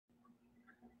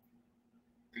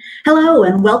Hello,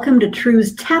 and welcome to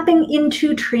True's Tapping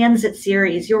into Transit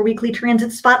series, your weekly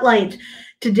transit spotlight.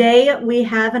 Today, we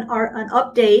have an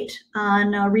update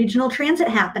on regional transit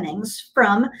happenings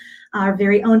from our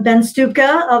very own Ben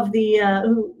Stupka of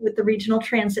with the Regional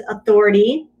Transit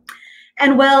Authority.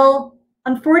 And well,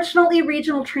 unfortunately,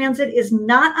 regional transit is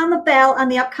not on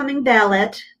the upcoming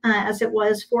ballot as it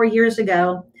was 4 years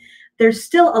ago. There's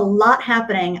still a lot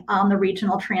happening on the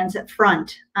regional transit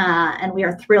front, and we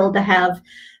are thrilled to have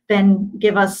Ben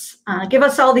give us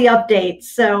all the updates.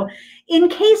 So in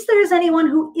case there's anyone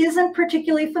who isn't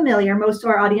particularly familiar, most of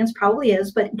our audience probably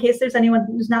is, but in case there's anyone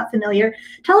who's not familiar,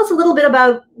 tell us a little bit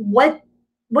about what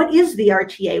is the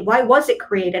RTA? Why was it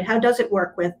created? How does it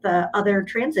work with other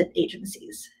transit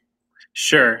agencies?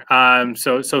 Sure.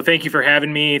 So thank you for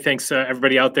having me. Thanks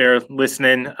everybody out there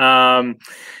listening. The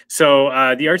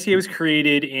RTA was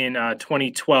created in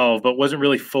 2012, but wasn't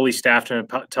really fully staffed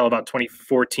until about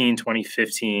 2014,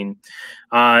 2015.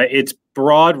 Its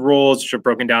broad roles, which are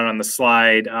broken down on the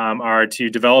slide, are to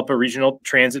develop a regional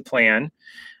transit plan,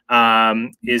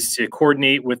 is to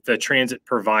coordinate with the transit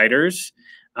providers,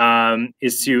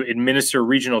 is to administer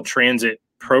regional transit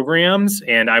programs,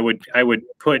 and I would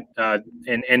put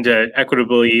and to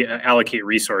equitably allocate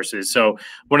resources. So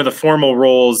one of the formal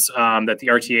roles that the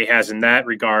RTA has in that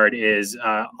regard is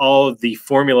all of the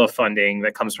formula funding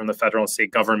that comes from the federal and state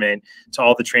government to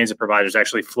all the transit providers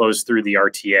actually flows through the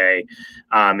RTA,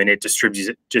 and it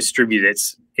distributes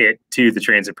it to the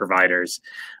transit providers.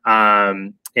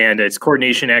 And its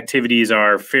coordination activities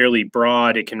are fairly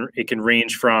broad. It can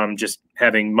range from just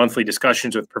having monthly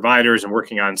discussions with providers and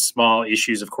working on small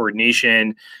issues of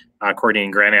coordination,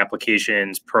 coordinating grant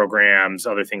applications, programs,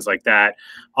 other things like that,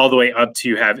 all the way up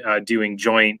to doing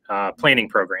joint planning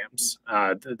programs.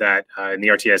 And the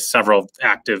RTA has several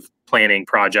active planning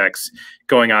projects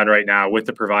going on right now with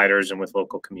the providers and with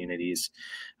local communities.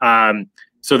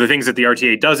 So the things that the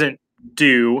RTA doesn't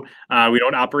do, we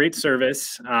don't operate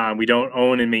service, we don't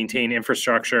own and maintain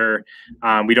infrastructure,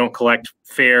 we don't collect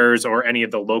fares, or any of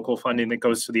the local funding that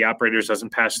goes to the operators doesn't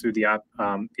pass through the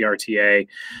RTA.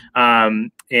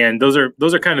 And those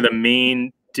are kind of the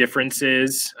main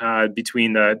differences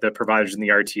between the providers and the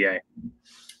RTA.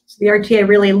 So the RTA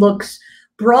really looks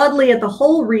broadly at the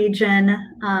whole region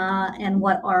and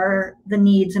what are the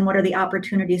needs and what are the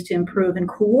opportunities to improve, and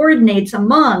coordinates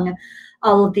among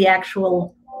all of the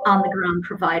actual on-the-ground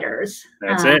providers.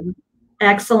 That's it.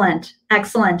 Excellent.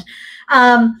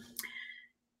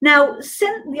 Now,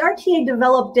 since the RTA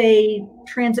developed a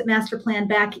transit master plan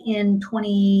back in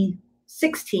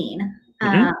 2016,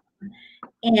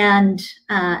 and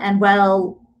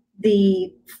while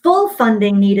the full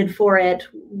funding needed for it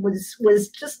was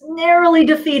just narrowly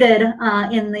defeated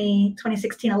in the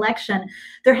 2016 election,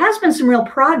 there has been some real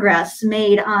progress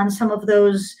made on some of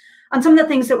the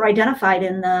things that were identified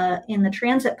in the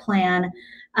transit plan.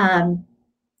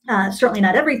 Certainly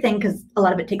not everything, because a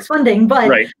lot of it takes funding, but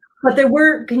right. But there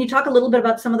were. Can you talk a little bit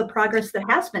about some of the progress that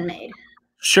has been made?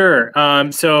 Sure.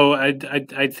 So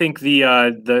I think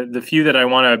the few that I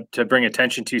want to bring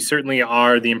attention to certainly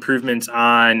are the improvements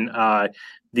on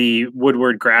the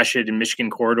Woodward, Gratiot, and Michigan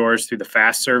corridors through the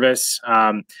fast service.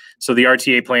 So the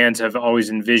RTA plans have always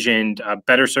envisioned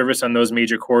better service on those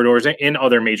major corridors and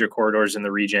other major corridors in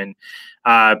the region.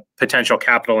 Potential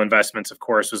capital investments, of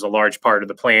course, was a large part of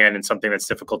the plan, and something that's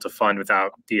difficult to fund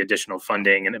without the additional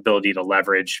funding and ability to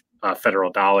leverage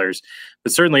federal dollars.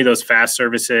 But certainly those fast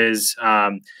services,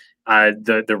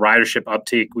 the ridership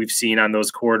uptake we've seen on those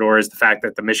corridors, the fact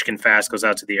that the Michigan Fast goes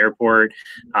out to the airport,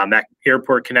 that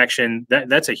airport connection,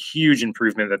 that's a huge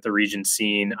improvement that the region's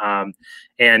seen.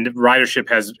 And ridership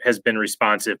has been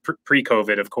responsive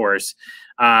pre-COVID, of course,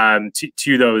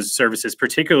 to those services,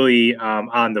 particularly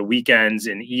on the weekends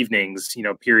and evenings,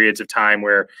 periods of time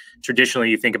where traditionally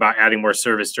you think about adding more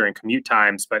service during commute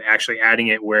times, but actually adding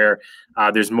it where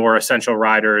there's more essential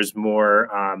riders,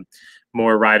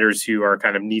 more riders who are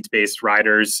kind of needs-based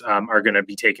riders are going to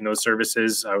be taking those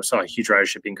services. We saw a huge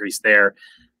ridership increase there.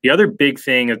 The other big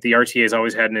thing that the RTA has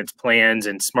always had in its plans,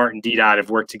 and SMART and DDOT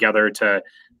have worked together to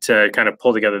kind of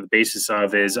pull together the basis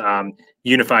of, is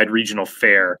unified regional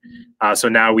fare. So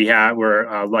now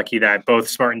we're lucky that both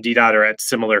SMART and DDOT are at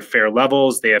similar fare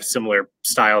levels. They have similar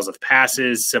styles of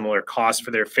passes, similar costs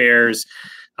for their fares,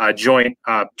 joint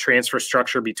transfer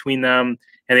structure between them.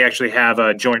 And they actually have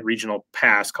a joint regional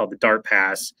pass called the DART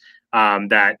pass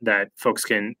that folks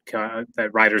that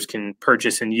riders can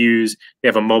purchase and use. They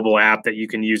have a mobile app that you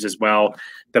can use as well.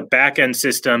 The back end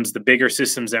systems, the bigger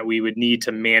systems that we would need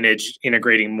to manage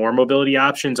integrating more mobility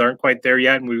options, aren't quite there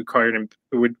yet, and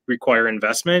would require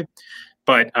investment.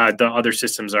 but the other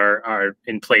systems are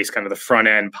in place. Kind of the front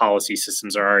end policy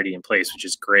systems are already in place, which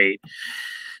is great.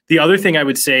 The other thing I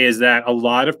would say is that a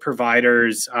lot of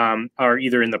providers are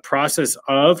either in the process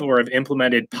of or have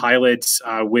implemented pilots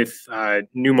with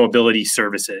new mobility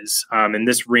services. And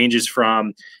this ranges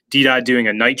from DDOT doing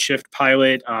a night shift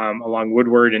pilot along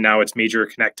Woodward, and now it's major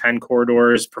Connect 10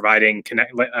 corridors, providing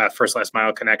first last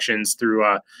mile connections through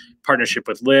a partnership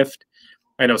with Lyft.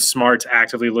 I know SMART's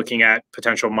actively looking at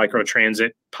potential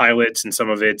microtransit pilots in some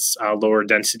of its lower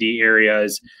density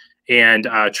areas. And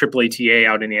AAATA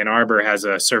out in Ann Arbor has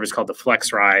a service called the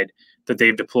Flex Ride that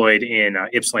they've deployed in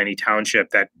Ypsilanti Township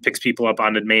that picks people up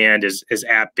on demand, is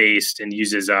app based, and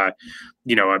uses a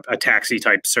taxi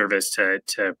type service to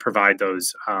provide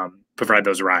those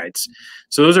rides.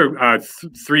 So those are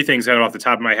three things that off the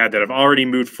top of my head that have already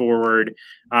moved forward.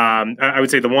 I would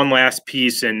say the one last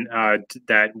piece and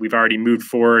that we've already moved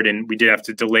forward and we did have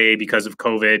to delay because of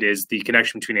COVID is the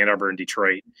connection between Ann Arbor and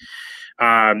Detroit.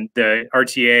 The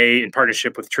RTA, in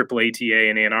partnership with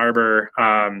AAATA in Ann Arbor,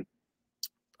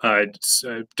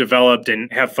 developed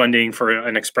and have funding for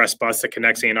an express bus that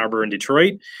connects Ann Arbor and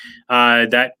Detroit.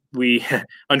 That we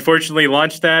unfortunately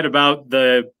launched that about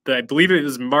I believe it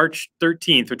was March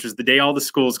 13th, which was the day all the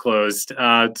schools closed.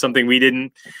 Something we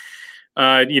didn't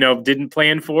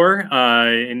plan for,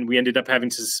 and we ended up having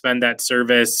to suspend that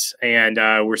service. And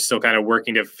we're still kind of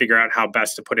working to figure out how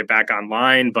best to put it back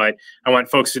online. But I want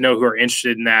folks to know who are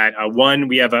interested in that. One,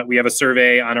 we have a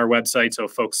survey on our website, so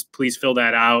folks, please fill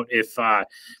that out if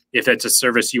it's a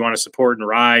service you want to support and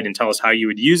ride, and tell us how you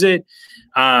would use it.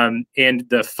 And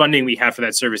the funding we have for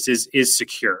that service is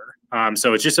secure.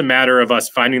 So it's just a matter of us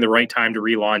finding the right time to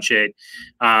relaunch it.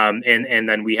 And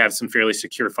then we have some fairly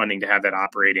secure funding to have that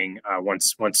operating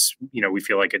once we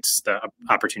feel like it's the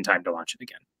opportune time to launch it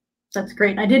again. That's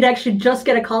great. I did actually just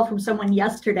get a call from someone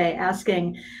yesterday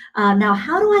asking, now,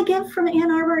 how do I get from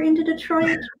Ann Arbor into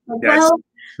Detroit? Well,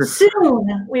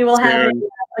 soon we will have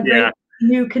a great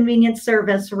new convenience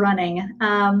service running.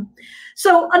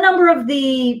 So a number of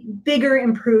the bigger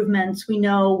improvements we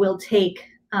know will take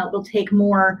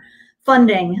more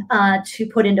funding to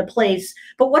put into place.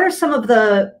 But what are some of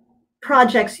the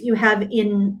projects you have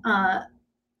in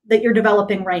that you're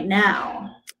developing right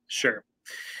now? Sure.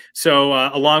 So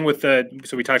along with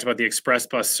so we talked about the express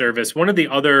bus service. One of the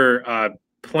other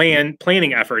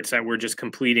planning efforts that we're just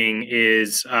completing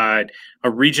is a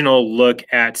regional look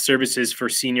at services for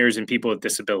seniors and people with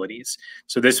disabilities.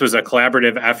 So this was a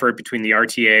collaborative effort between the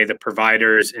RTA, the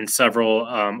providers, and several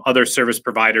other service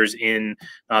providers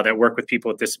that work with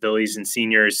people with disabilities and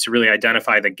seniors to really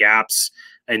identify the gaps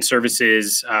in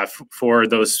services for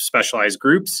those specialized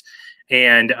groups,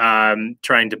 and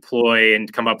try and deploy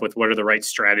and come up with what are the right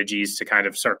strategies to kind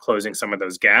of start closing some of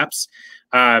those gaps.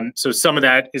 So some of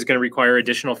that is going to require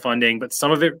additional funding, but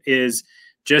some of it is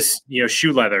just,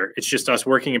 shoe leather. It's just us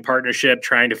working in partnership,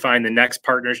 trying to find the next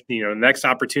partner, next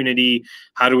opportunity.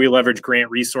 How do we leverage grant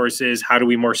resources? How do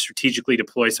we more strategically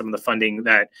deploy some of the funding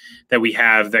that we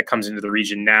have that comes into the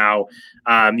region now?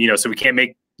 So we can't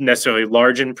make necessarily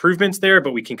large improvements there,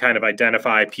 but we can kind of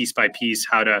identify piece by piece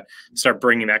how to start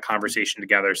bringing that conversation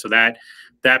together. So that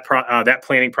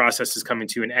planning process is coming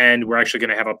to an end. We're actually going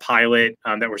to have a pilot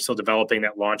that we're still developing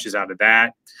that launches out of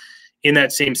that. In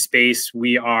that same space,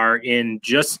 we are in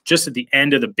just at the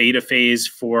end of the beta phase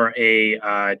for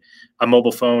a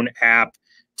mobile phone app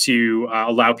to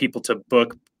allow people to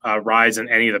book rides in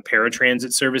any of the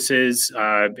paratransit services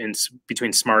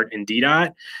between SMART and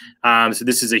DDOT. So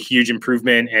this is a huge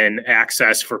improvement in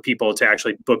access for people to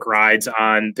actually book rides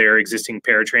on their existing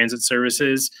paratransit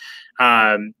services.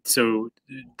 So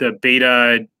the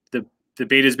beta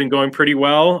has been going pretty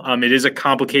well. It is a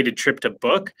complicated trip to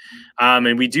book.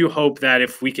 And we do hope that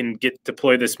if we can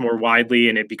deploy this more widely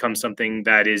and it becomes something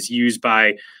that is used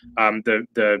by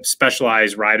the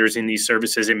specialized riders in these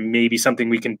services, it may be something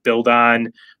we can build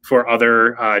on for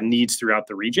other needs throughout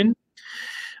the region.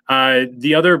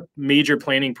 The other major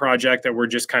planning project that we're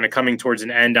just kind of coming towards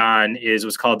an end on is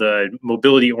what's called the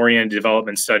Mobility-Oriented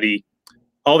Development Study.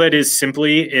 All that is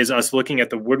simply is us looking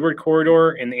at the Woodward corridor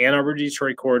and the Ann Arbor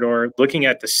Detroit corridor, looking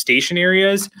at the station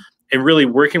areas and really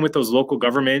working with those local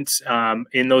governments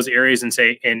in those areas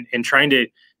and trying to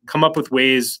come up with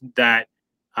ways that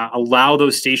allow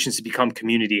those stations to become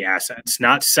community assets,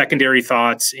 not secondary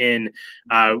thoughts in,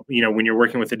 when you're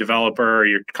working with a developer or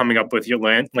you're coming up with your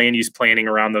land use planning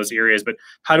around those areas, but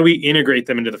how do we integrate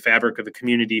them into the fabric of the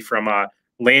community from a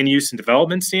land use and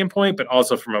development standpoint, but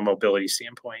also from a mobility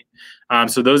standpoint.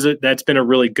 So that's been a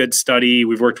really good study.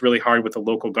 We've worked really hard with the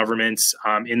local governments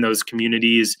in those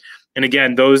communities. And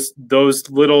again, those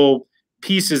little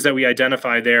pieces that we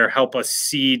identify there help us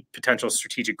seed potential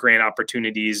strategic grant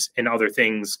opportunities and other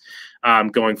things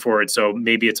going forward. So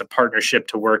maybe it's a partnership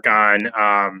to work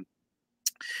on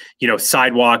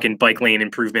sidewalk and bike lane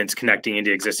improvements connecting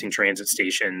into existing transit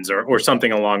stations or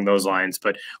something along those lines.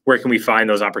 But where can we find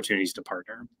those opportunities to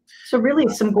partner? So really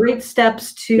some great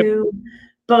steps to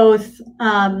both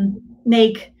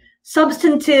make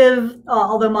substantive,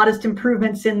 although modest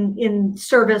improvements in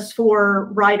service for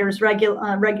riders,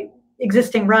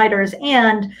 existing riders,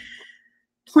 and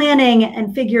planning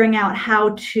and figuring out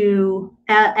how to,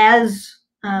 as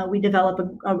we develop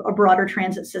a broader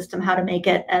transit system, how to make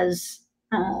it as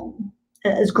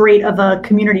great of a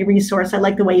community resource. I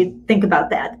like the way you think about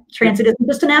that. Transit isn't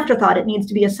just an afterthought. It needs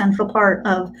to be a central part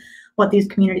of what these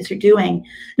communities are doing.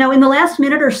 Now, in the last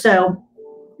minute or so,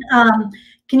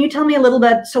 can you tell me a little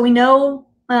bit? So we know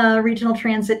regional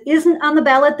transit isn't on the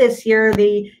ballot this year.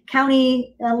 The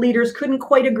county leaders couldn't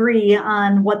quite agree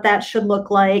on what that should look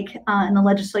like, and the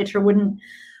legislature wouldn't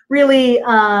really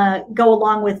go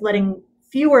along with letting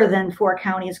fewer than 4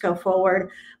 counties go forward.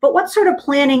 But what sort of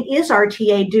planning is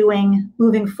RTA doing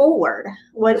moving forward?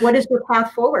 What is your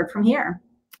path forward from here?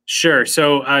 Sure.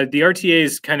 So the RTA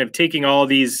is kind of taking all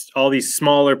these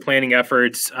smaller planning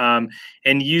efforts and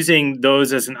using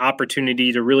those as an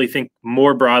opportunity to really think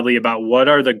more broadly about what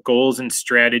are the goals and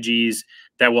strategies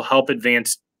that will help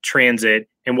advance transit,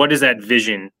 and what does that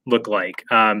vision look like?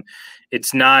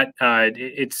 It's not.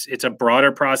 It's a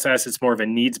broader process. It's more of a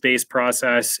needs-based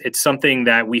process. It's something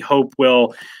that we hope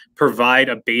will provide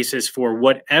a basis for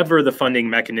whatever the funding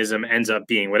mechanism ends up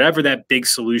being, whatever that big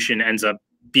solution ends up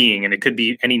being, and it could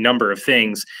be any number of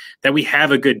things, that we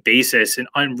have a good basis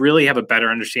and really have a better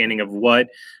understanding of what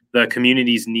the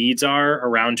community's needs are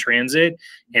around transit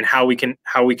and how we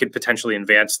could potentially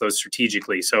advance those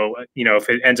strategically. So, if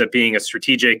it ends up being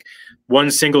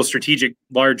one single strategic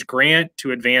large grant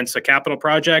to advance a capital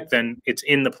project, then it's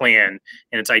in the plan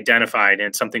and it's identified and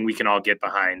it's something we can all get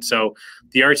behind. So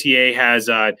the RTA has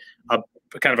a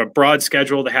kind of a broad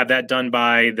schedule to have that done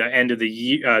by the end of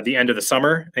the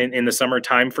summer, in the summer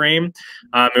timeframe.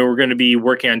 And we're going to be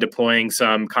working on deploying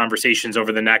some conversations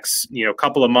over the next,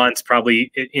 couple of months,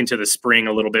 probably into the spring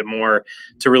a little bit more,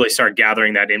 to really start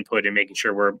gathering that input and making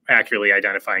sure we're accurately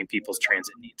identifying people's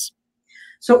transit needs.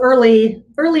 So early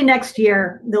next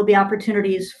year, there'll be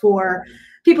opportunities for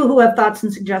people who have thoughts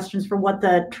and suggestions for what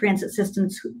the transit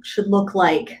systems should look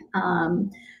like.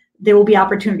 There will be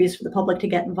opportunities for the public to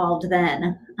get involved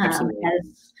then.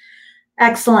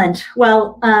 Excellent.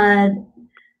 Well,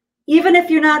 even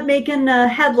if you're not making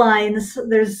headlines,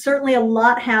 there's certainly a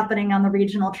lot happening on the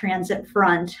regional transit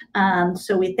front.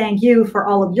 So we thank you for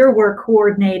all of your work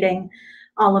coordinating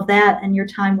all of that and your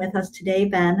time with us today,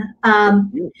 Ben.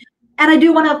 And I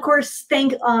do want to, of course,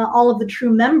 thank all of the TRUE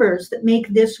members that make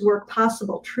this work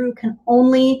possible. TRUE can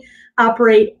only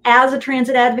operate as a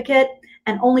transit advocate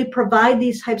and only provide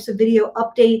these types of video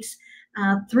updates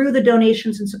through the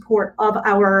donations and support of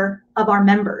our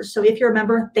members. So if you're a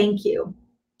member, thank you.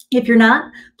 If you're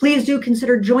not, please do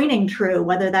consider joining TRUE,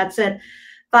 whether that's at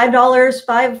 $5, $50,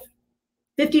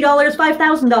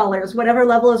 $5,000, whatever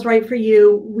level is right for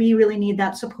you. We really need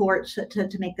that support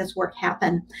to make this work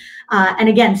happen. And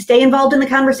again, stay involved in the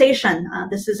conversation.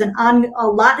 This is a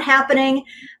lot happening.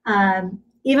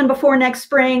 Even before next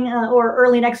spring or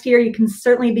early next year, you can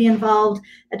certainly be involved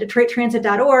at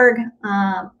DetroitTransit.org,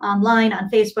 online, on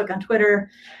Facebook, on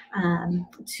Twitter,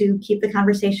 to keep the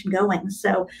conversation going.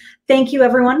 So thank you,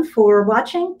 everyone, for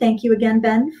watching. Thank you again,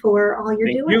 Ben, for all you're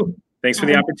doing. Thank you. Thanks for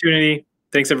the opportunity.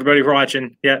 Thanks, everybody, for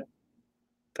watching. Yeah.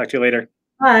 Talk to you later.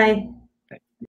 Bye.